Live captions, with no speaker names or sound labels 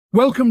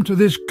Welcome to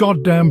this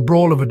goddamn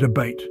brawl of a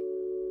debate.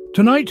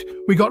 Tonight,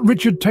 we got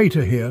Richard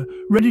Tator here,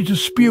 ready to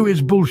spew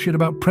his bullshit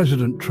about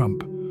President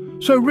Trump.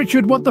 So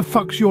Richard, what the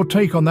fuck's your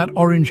take on that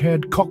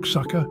orange-haired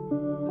cocksucker?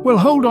 Well,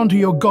 hold on to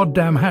your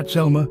goddamn hats,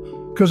 Elmer,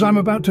 because I'm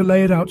about to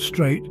lay it out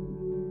straight.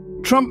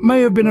 Trump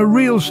may have been a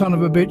real son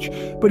of a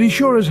bitch, but he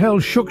sure as hell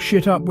shook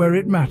shit up where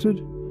it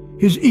mattered.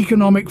 His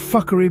economic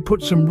fuckery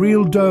put some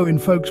real dough in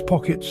folks'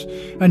 pockets,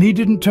 and he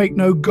didn't take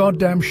no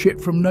goddamn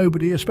shit from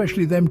nobody,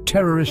 especially them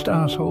terrorist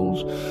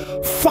assholes.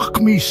 Fuck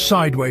me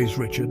sideways,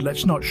 Richard.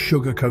 Let's not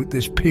sugarcoat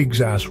this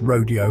pig's ass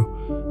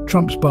rodeo.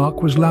 Trump's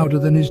bark was louder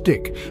than his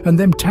dick, and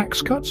them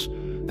tax cuts?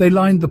 They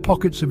lined the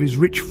pockets of his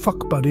rich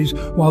fuck buddies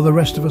while the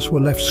rest of us were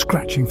left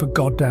scratching for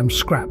goddamn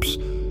scraps.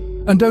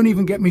 And don't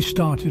even get me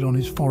started on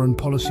his foreign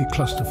policy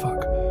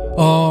clusterfuck.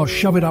 Oh,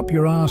 shove it up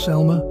your ass,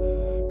 Elmer.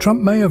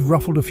 Trump may have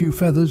ruffled a few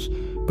feathers,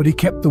 but he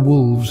kept the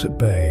wolves at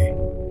bay.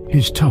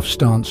 His tough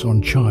stance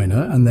on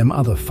China and them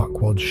other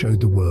fuckwads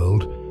showed the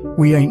world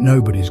we ain't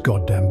nobody's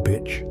goddamn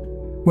bitch.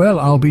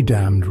 Well, I'll be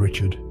damned,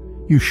 Richard.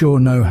 You sure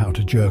know how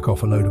to jerk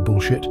off a load of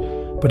bullshit,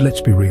 but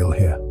let's be real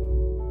here.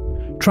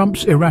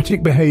 Trump's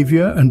erratic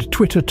behavior and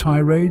Twitter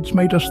tirades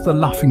made us the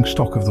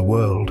laughingstock of the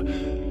world.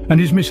 And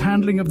his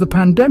mishandling of the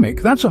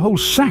pandemic, that's a whole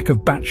sack of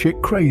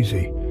batshit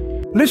crazy.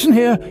 Listen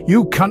here,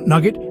 you cunt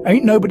nugget,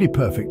 ain't nobody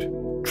perfect.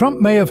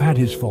 Trump may have had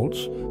his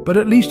faults, but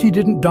at least he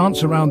didn't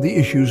dance around the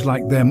issues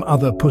like them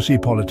other pussy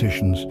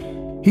politicians.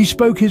 He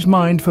spoke his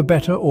mind for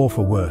better or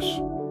for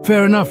worse.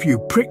 Fair enough, you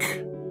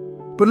prick.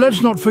 But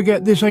let's not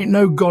forget this ain't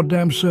no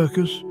goddamn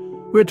circus.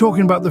 We're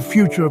talking about the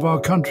future of our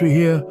country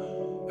here,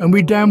 and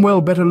we damn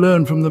well better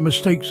learn from the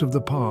mistakes of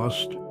the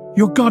past.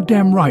 You're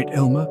goddamn right,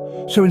 Elmer.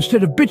 So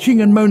instead of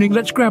bitching and moaning,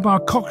 let's grab our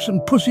cocks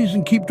and pussies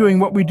and keep doing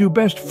what we do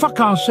best. Fuck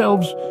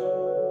ourselves.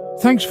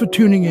 Thanks for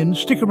tuning in.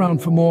 Stick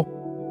around for more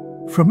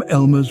from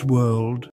Elmer's World.